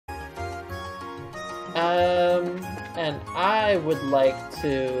And I would like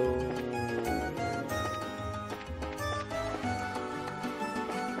to...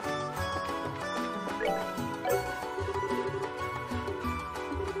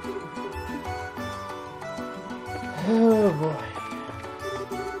 Oh boy.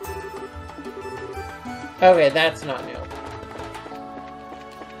 Okay, that's not new.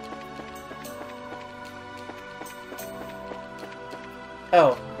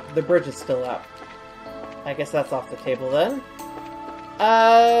 Oh, the bridge is still up. I guess that's off the table then.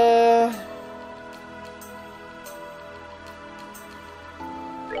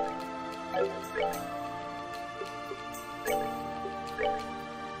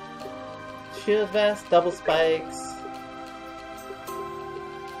 Shield vest, double spikes.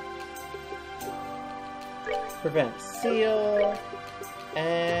 Prevent seal.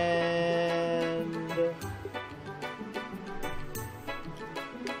 And...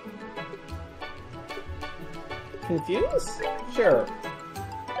 Confuse? Sure.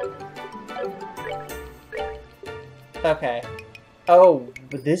 Okay. Oh,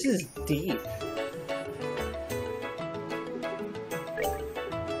 but this is deep.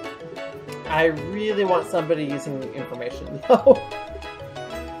 I really want somebody using information, though.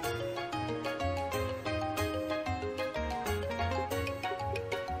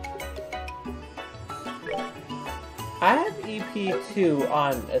 I have EP2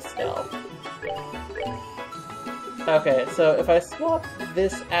 on Estelle. Okay, so if I swap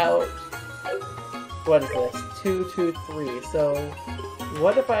this out, what is this? 2, 2, 3. So,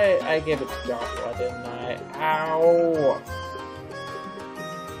 what if I gave it to Joshua, didn't I? Ow!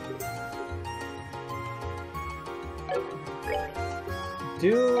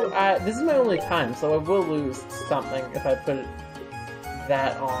 This is my only time, so I will lose something if I put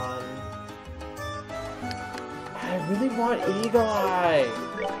that on. I really want Eagle Eye!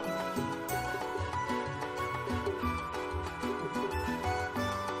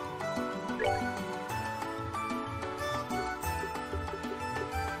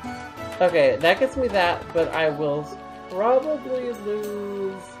 Okay, that gets me that, but I will probably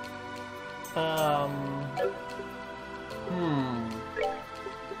lose...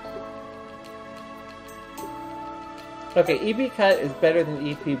 Okay, EB cut is better than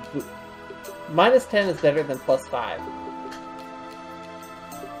EP... Minus 10 is better than plus 5.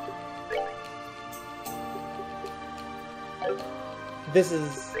 This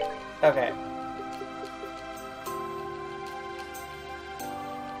is... Okay.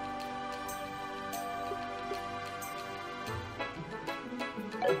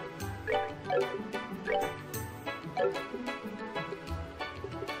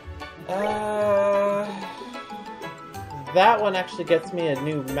 That one actually gets me a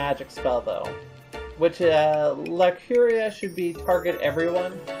new magic spell, though. Which, La Curia should be target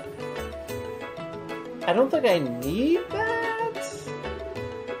everyone. I don't think I need that?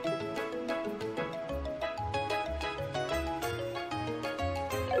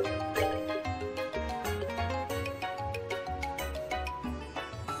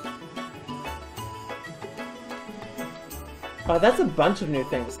 Oh, that's a bunch of new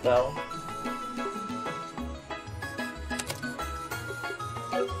things, though.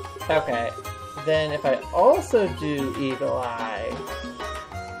 Okay, then if I also do Eagle Eye...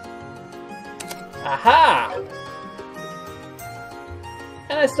 Aha!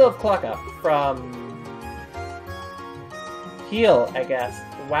 And I still have Clock Up from... Heal, I guess.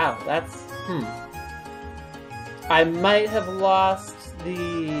 Wow, that's... I might have lost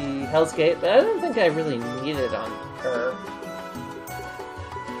the Hell's Gate, but I don't think I really need it on her.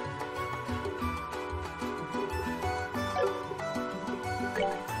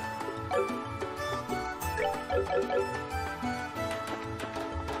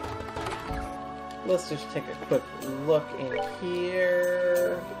 Let's just take a quick look in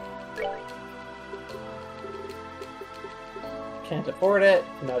here. Can't afford it.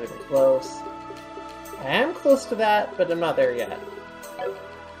 Not even close. I am close to that, but I'm not there yet.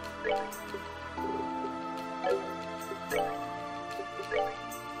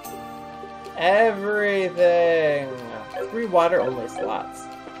 Everything! 3 water-only slots.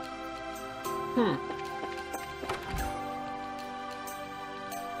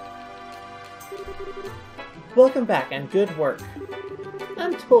 Welcome back, and good work.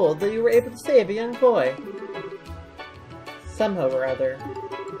 I'm told that you were able to save a young boy. Somehow or other.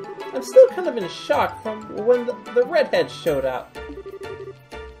 I'm still kind of in shock from when the redhead showed up.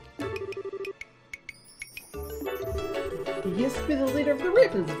 He used to be the leader of the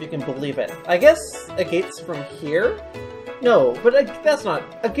Ravens, if you can believe it. I guess a gate's from here? No, but that's not.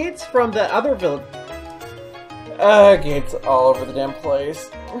 A gate's from the other village. Gates all over the damn place.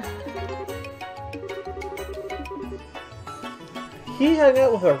 he hung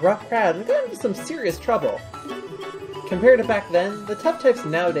out with a rough crowd and got into some serious trouble. Compared to back then, the tough types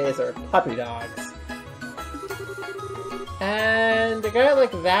nowadays are puppy dogs. And a guy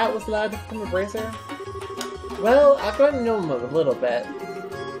like that was allowed to become a bracer? Well, I've gotten to know him a little bit.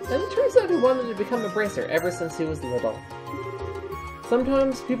 And it turns out he wanted to become a bracer ever since he was little.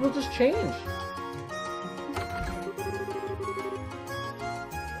 Sometimes people just change.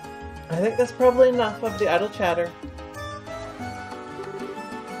 I think that's probably enough of the idle chatter.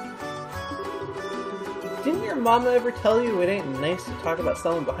 Didn't your mama ever tell you it ain't nice to talk about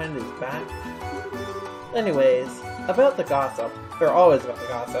someone behind his back? Anyways, about the gossip. They're always about the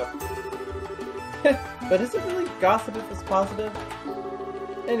gossip. But is it really gossip if it's positive?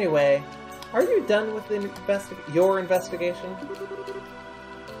 Anyway, are you done with your investigation?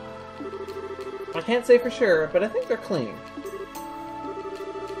 I can't say for sure, but I think they're clean.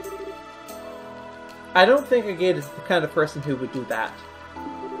 I don't think Agate is the kind of person who would do that.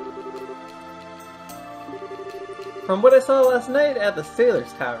 From what I saw last night at the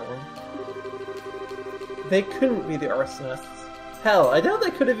Sailor's Tavern, they couldn't be the arsonists. Hell, I doubt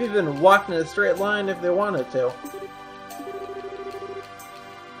they could have even walked in a straight line if they wanted to.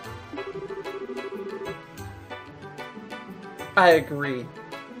 I agree.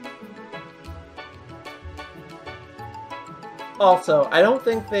 Also, I don't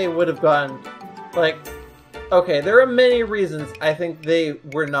think they would have gone, like, okay, there are many reasons I think they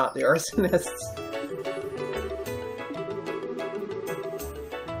were not the arsonists.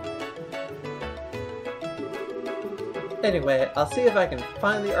 Anyway, I'll see if I can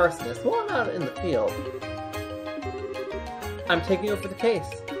find the arsonist while I'm out in the field. I'm taking over the case.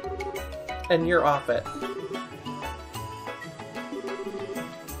 And you're off it.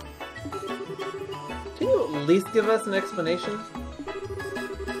 Can you at least give us an explanation?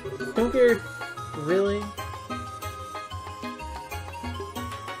 Don't you really?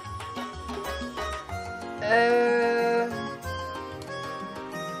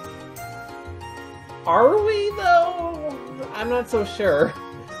 Are we though? I'm not so sure.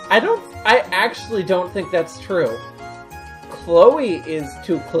 I actually don't think that's true. Chloe is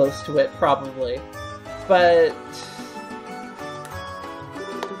too close to it, probably. But...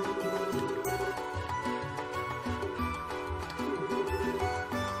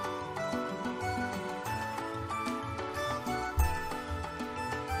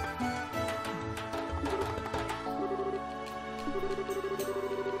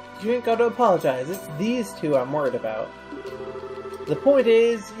 you ain't gotta apologize, it's these two I'm worried about. The point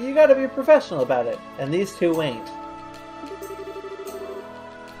is, you gotta be professional about it, and these two ain't.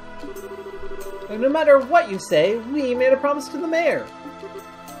 And no matter what you say, we made a promise to the mayor.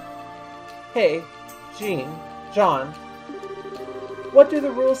 Hey, John, what do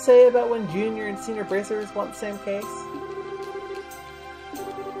the rules say about when junior and senior bracers want the same case?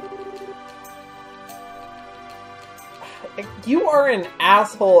 You are an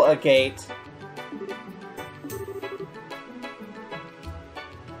asshole, Agate.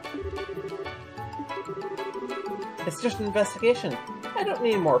 It's just an investigation. I don't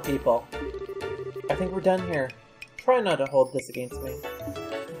need more people. I think we're done here. Try not to hold this against me.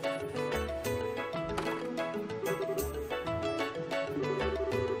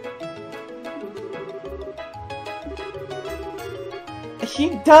 He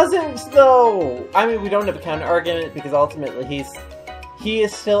doesn't, though! I mean, we don't have a counter-argument because ultimately he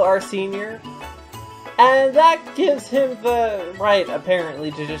is still our senior. And that gives him the right,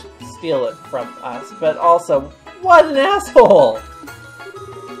 apparently, to just steal it from us. But also, what an asshole!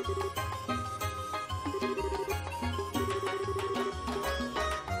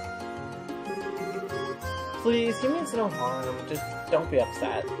 Please, he means no harm. Just don't be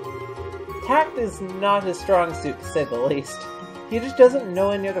upset. Tact is not his strong suit, to say the least. He just doesn't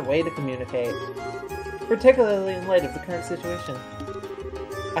know any other way to communicate. Particularly in light of the current situation.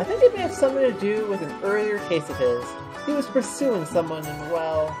 I think it may have something to do with an earlier case of his. He was pursuing someone and,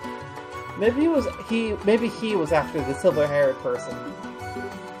 well... Maybe he was after the silver-haired person.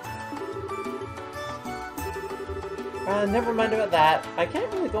 Never mind about that. I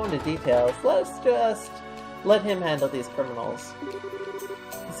can't really go into details. Let's just let him handle these criminals.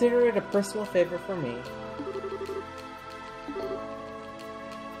 Consider it a personal favor for me.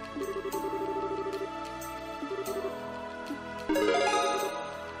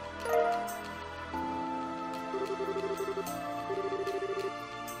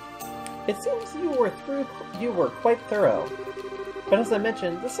 It seems you were quite thorough. But as I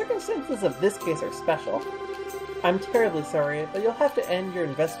mentioned, the circumstances of this case are special. I'm terribly sorry, but you'll have to end your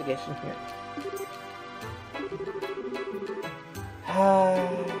investigation here.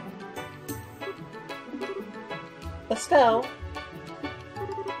 Estelle,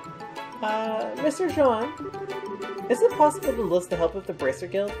 Mr. Jean, is it possible to enlist the help of the Bracer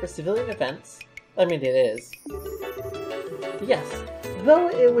Guild for civilian events? I mean, it is. Yes, though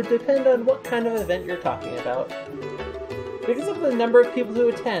it would depend on what kind of event you're talking about. Because of the number of people who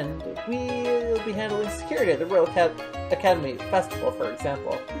attend, we'll be handling security at the Royal Academy Festival, for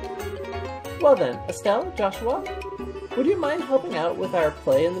example. Well then, Estelle, Joshua, would you mind helping out with our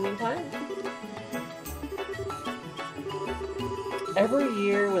play in the meantime? Every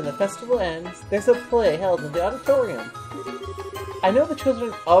year when the festival ends, there's a play held in the auditorium. I know the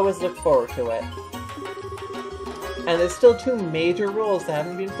children always look forward to it. And there's still 2 major roles that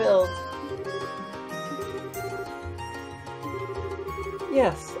haven't been filled.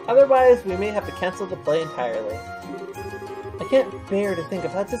 Yes, otherwise we may have to cancel the play entirely. I can't bear to think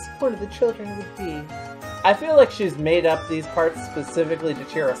of how disappointed the children would be. I feel like she's made up these parts specifically to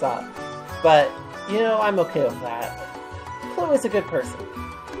cheer us up. But, you know, I'm okay with that. Chloe's a good person.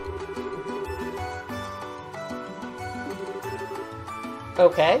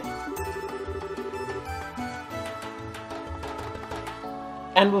 Okay.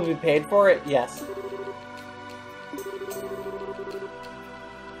 And will be paid for it? Yes.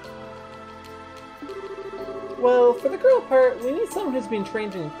 Well, for the girl part, we need someone who's been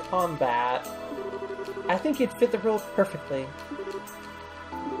trained in combat. I think you'd fit the role perfectly.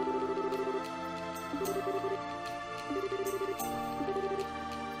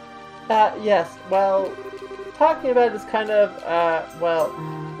 Yes, well, talking about it is kind of,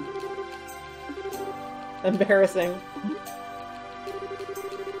 embarrassing.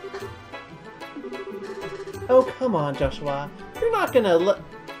 Oh, come on, Joshua. You're not gonna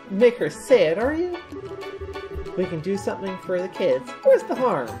make her say it, are you? We can do something for the kids. Where's the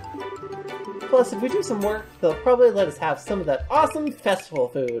harm? Plus, if we do some work, they'll probably let us have some of that awesome festival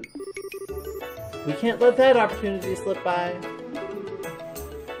food. We can't let that opportunity slip by.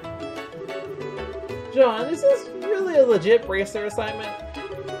 John, is this really a legit Bracer assignment?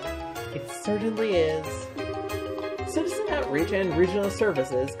 It certainly is. Citizen outreach and regional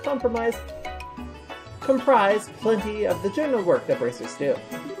services comprise plenty of the general work that Bracers do.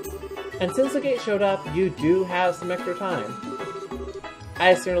 And since the gate showed up, you do have some extra time.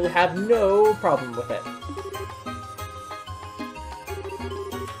 I certainly have no problem with it.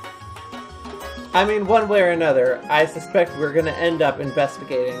 I mean, one way or another, I suspect we're gonna end up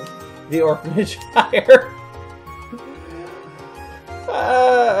investigating the orphanage fire.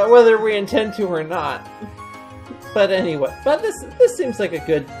 Whether we intend to or not. But anyway, this seems like a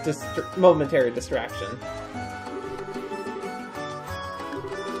good momentary distraction.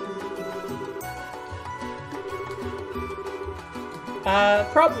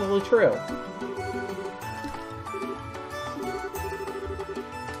 Probably true.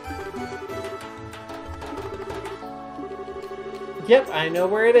 Yep, I know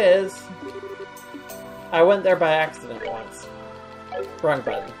where it is. I went there by accident once. Wrong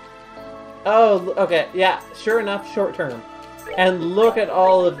button. Oh, okay, yeah, sure enough, short term. And look at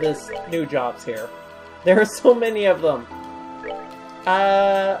all of this new jobs here. There are so many of them.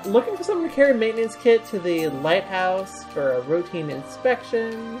 Looking for someone to carry a maintenance kit to the lighthouse for a routine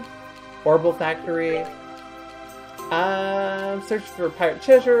inspection. Orbital factory. Search for pirate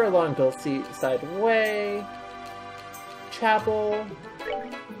treasure along Dulce Side Way. Chapel.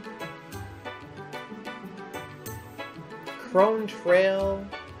 Crone Trail.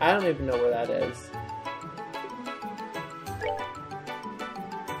 I don't even know where that is.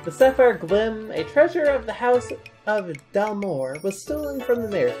 The Sapphire Glim, a treasure of the House of Dalmore, was stolen from the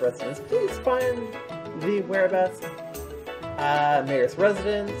mayor's residence. Please find the whereabouts. Mayor's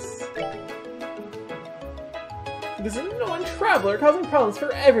residence. There's an unknown traveler causing problems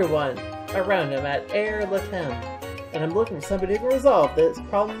for everyone around him at Air Latem, and I'm looking for somebody who can resolve this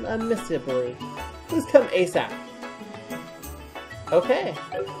problem amicably. Please come ASAP. Okay.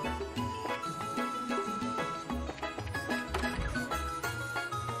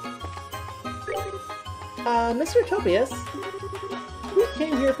 Mr. Tobias, we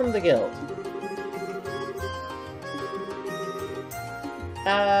came here from the guild.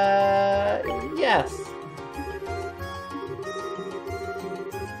 Yes.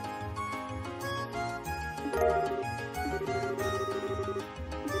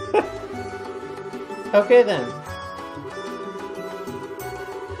 Okay then.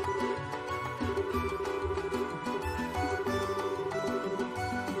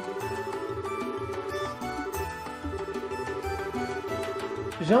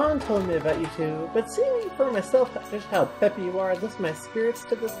 Jean told me about you two, but seeing for myself just how peppy you are lifts my spirits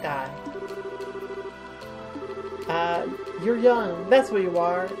to the sky. You're young, that's what you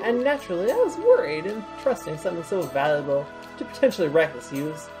are, and naturally I was worried in trusting something so valuable to potentially reckless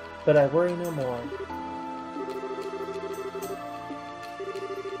use. But I worry no more.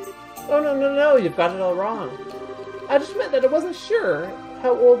 Oh, no, you've got it all wrong. I just meant that I wasn't sure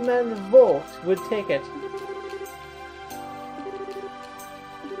how Old Man Volt would take it.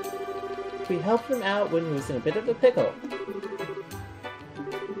 We helped him out when he was in a bit of a pickle.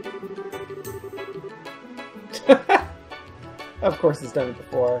 Of course he's done it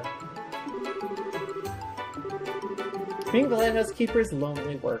before. Being the lighthouse keeper is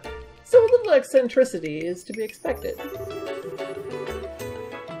lonely work, so a little eccentricity is to be expected.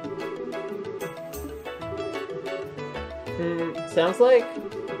 Sounds like...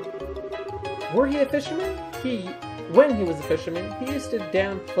 Were he a fisherman? When he was a fisherman, he used to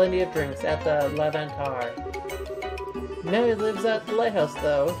down plenty of drinks at the Lavantar. Now he lives at the lighthouse,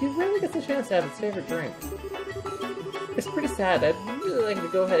 though. He rarely gets a chance to have his favorite drink. It's pretty sad. I'd really like to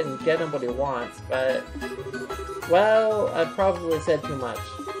go ahead and get him what he wants, but... Well, I've probably said too much.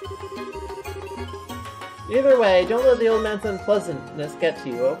 Either way, don't let the old man's unpleasantness get to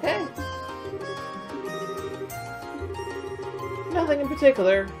you, okay? Nothing in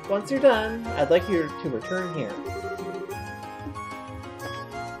particular. Once you're done, I'd like you to return here.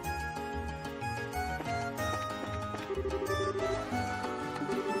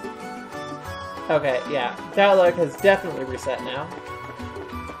 Okay, yeah. Dialogue has definitely reset now.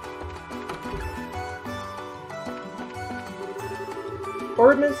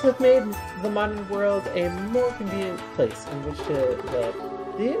 Ordnance have made the modern world a more convenient place in which to live.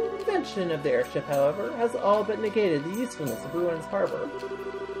 The invention of the airship, however, has all but negated the usefulness of Ruin's harbor.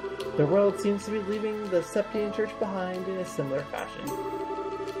 The world seems to be leaving the Septian Church behind in a similar fashion.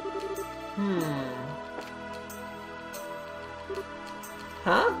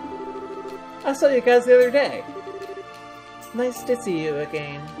 Huh? I saw you guys the other day. Nice to see you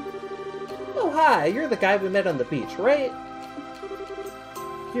again. Oh hi, you're the guy we met on the beach, right?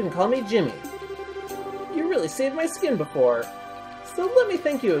 You can call me Jimmy. You really saved my skin before. So let me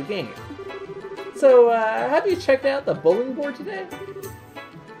thank you again. So, have you checked out the bowling board today?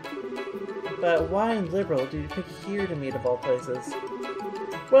 But why in Liberl did you pick here to meet of all places?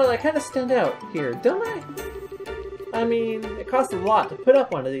 Well, I kind of stand out here, don't I? I mean, it costs a lot to put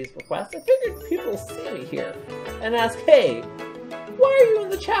up one of these requests. I figured people see me here and ask, hey, why are you in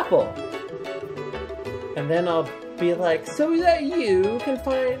the chapel? And then I'll be like, so that you can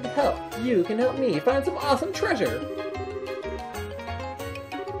find help. You can help me find some awesome treasure.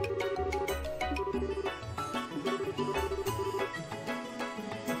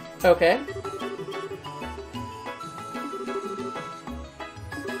 Okay.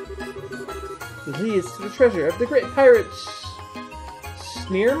 It leads to the treasure of the great pirate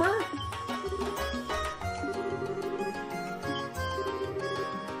Sneermer?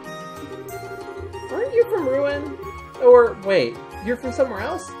 Aren't you from Ruin? Or, wait, you're from somewhere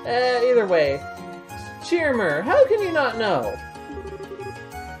else? Either way. Shearmer, how can you not know?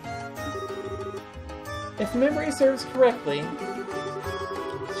 If memory serves correctly,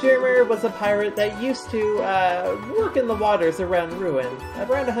 Shearmer was a pirate that used to work in the waters around Ruin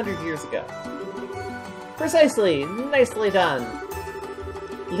around 100 years ago. Precisely! Nicely done!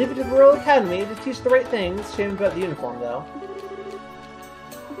 Leave it to the Royal Academy to teach the right things. Shame about the uniform, though.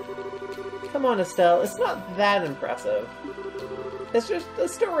 Come on, Estelle, it's not that impressive. It's just a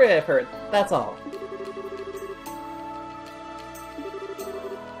story I've heard, that's all.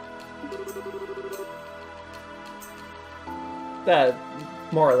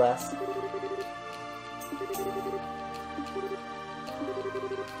 More or less.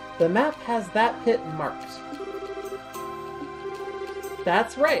 The map has that pit marked.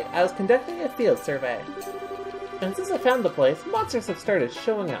 That's right, I was conducting a field survey. And since I found the place, monsters have started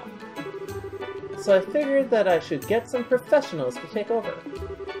showing up. So I figured that I should get some professionals to take over.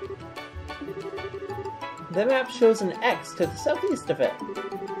 The map shows an X to the southeast of it.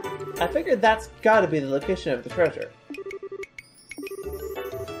 I figured that's gotta be the location of the treasure.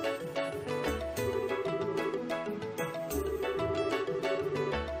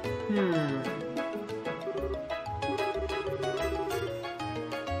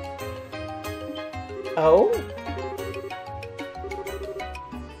 Oh?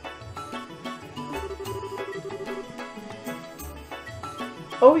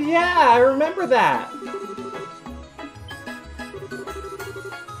 Oh yeah, I remember that!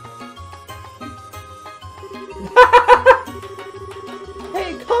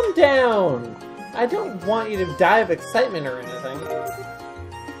 Hey, calm down! I don't want you to die of excitement or anything.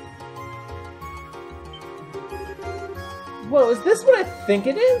 Whoa, is this what I think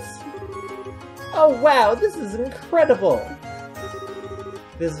it is? Oh wow, this is incredible!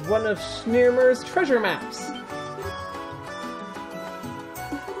 This is one of Schneermer's treasure maps.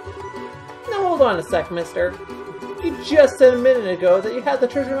 Hold on a sec, mister. You just said a minute ago that you had the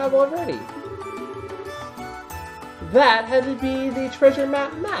treasure map already. That had to be the treasure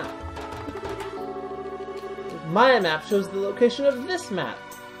map. My map shows the location of this map,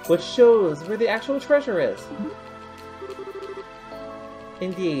 which shows where the actual treasure is.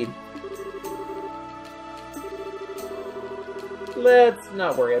 Indeed. Let's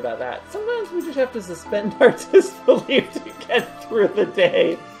not worry about that. Sometimes we just have to suspend our disbelief to get through the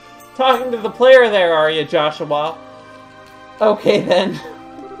day. Talking to the player there, are you, Joshua? Okay, then.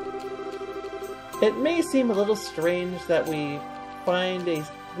 It may seem a little strange that we'd find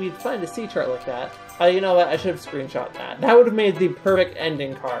a sea chart like that. You know what? I should have screenshot that. That would have made the perfect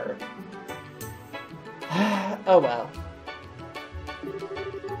ending card. Oh well.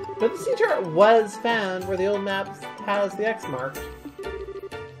 But the sea chart was found where the old map has the X marked.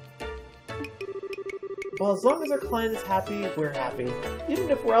 Well, as long as our client is happy, we're happy.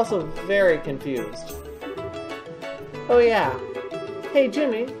 Even if we're also very confused. Oh yeah. Hey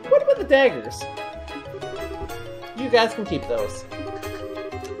Jimmy, what about the daggers? You guys can keep those.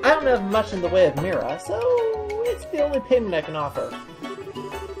 I don't have much in the way of Mira, so it's the only payment I can offer.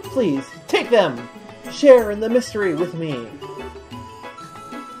 Please, take them! Share in the mystery with me!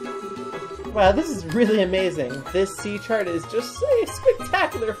 Wow, this is really amazing. This sea chart is just a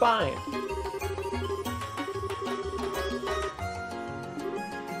spectacular find.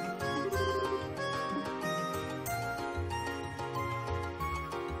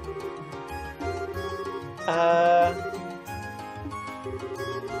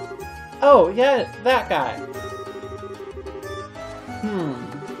 Oh, yeah, that guy.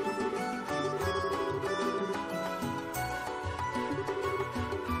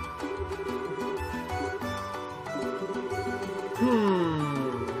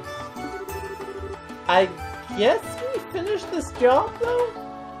 I guess we finished this job, though?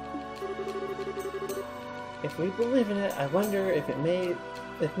 If we believe in it, I wonder if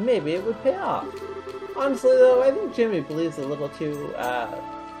maybe it would pay off. Honestly, though, I think Jimmy believes a little too,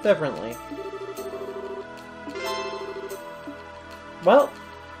 differently. Well,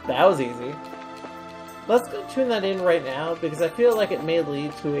 that was easy. Let's go tune that in right now, because I feel like it may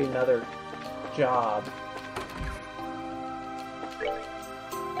lead to another job.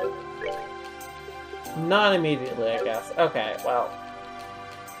 Not immediately, I guess. Okay, well.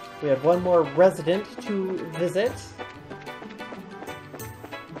 We have one more resident to visit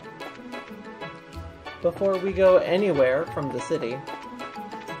before we go anywhere from the city.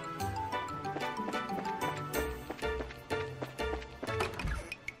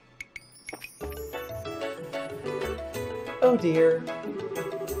 Oh dear.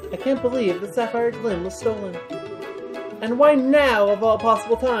 I can't believe the Sapphire Glim was stolen. And why now of all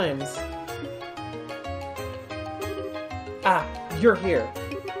possible times? Ah, you're here.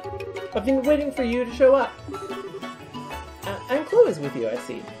 I've been waiting for you to show up. And Chloe's with you, I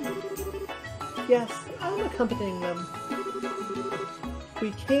see. Yes, I'm accompanying them.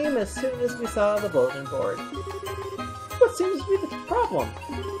 We came as soon as we saw the bulletin board. What seems to be the problem?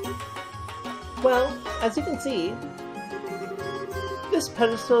 Well, as you can see, this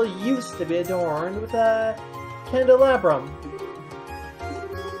pedestal used to be adorned with a candelabrum.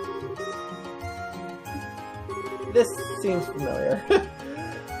 This seems familiar.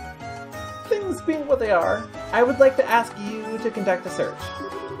 Things being what they are, I would like to ask you to conduct a search.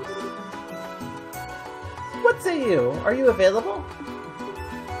 What say you? Are you available?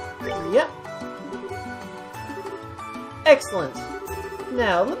 Yep. Excellent.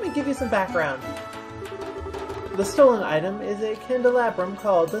 Now, let me give you some background. The stolen item is a candelabrum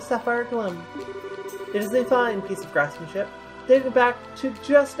called the Sapphire Glim. It is a fine piece of craftsmanship, dating back to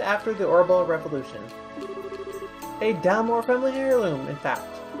just after the Orbital Revolution. A Dalmor family heirloom, in fact.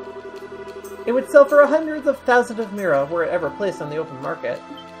 It would sell for hundreds of thousands of Mira were it ever placed on the open market.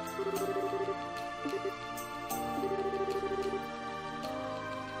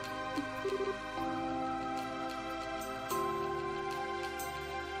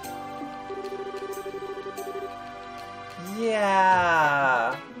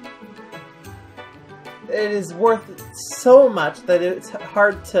 Yeah. It is worth so much that it's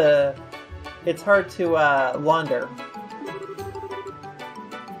hard to launder.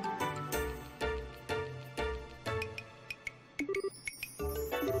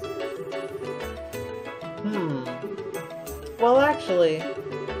 Well, actually,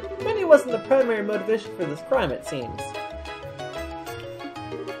 money wasn't the primary motivation for this crime, it seems.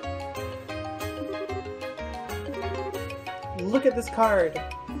 Look at this card.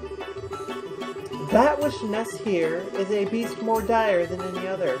 That which nests here is a beast more dire than any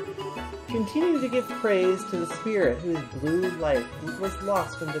other. Continue to give praise to the spirit whose blue light was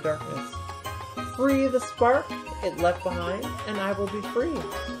lost in the darkness. Free the spark it left behind, and I will be free.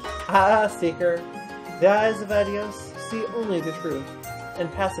 Ah, Seeker, the eyes of Adios see only the truth,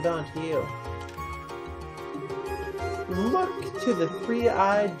 and pass it on to you. Look to the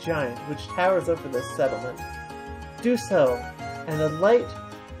three-eyed giant which towers over this settlement. Do so, and the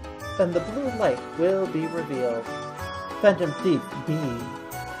blue light will be revealed. Phantom Thief B.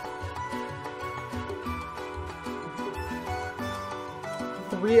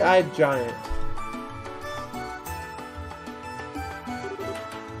 Three-eyed giant.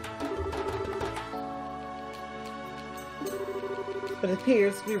 It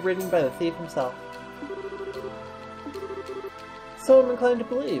appears to be written by the thief himself. So I'm inclined to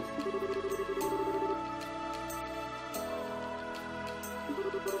believe.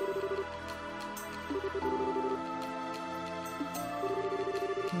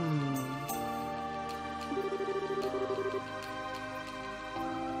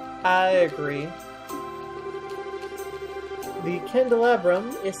 I agree. The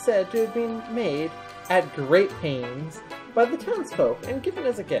candelabrum is said to have been made at great pains by the townsfolk and given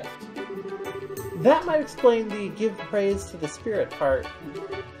as a gift. That might explain the give praise to the spirit part.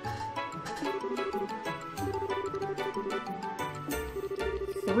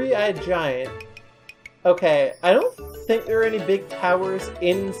 Three-eyed giant. Okay, I don't think there are any big towers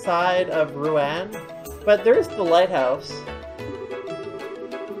inside of Ruan, but there's the lighthouse.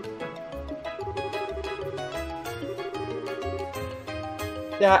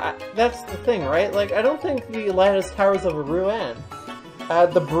 Yeah, that's the thing, right? Like, I don't think the lighthouse towers over Ruan.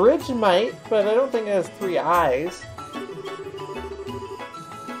 The bridge might, but I don't think it has three eyes.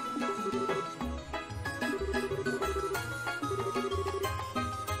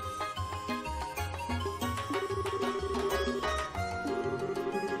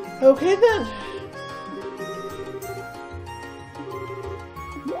 Okay then.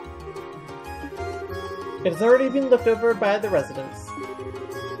 It has already been looked over by the residents.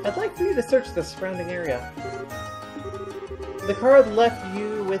 I'd like for you to search the surrounding area. The card left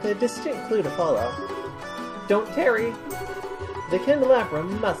you with a distinct clue to follow. Don't tarry. The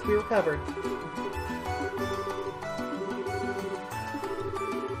candelabrum must be recovered.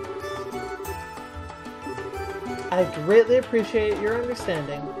 I greatly appreciate your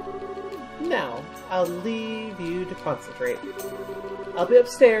understanding. Now, I'll leave you to concentrate. I'll be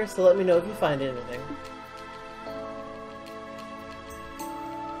upstairs, so let me know if you find anything.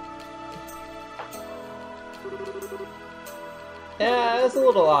 Yeah, that's a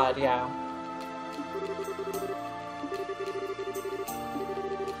little odd, yeah.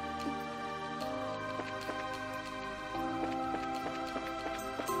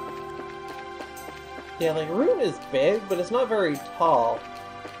 Yeah, like, Rune is big, but it's not very tall.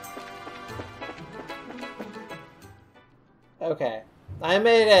 Okay. I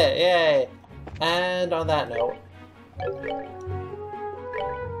made it! Yay! And on that note...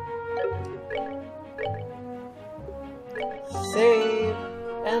 save,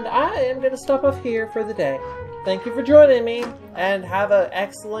 and I am going to stop off here for the day. Thank you for joining me, and have an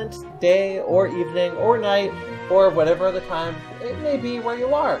excellent day, or evening, or night, or whatever other time it may be where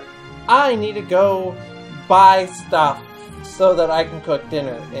you are. I need to go buy stuff so that I can cook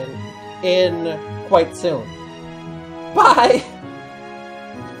dinner in quite soon. Bye!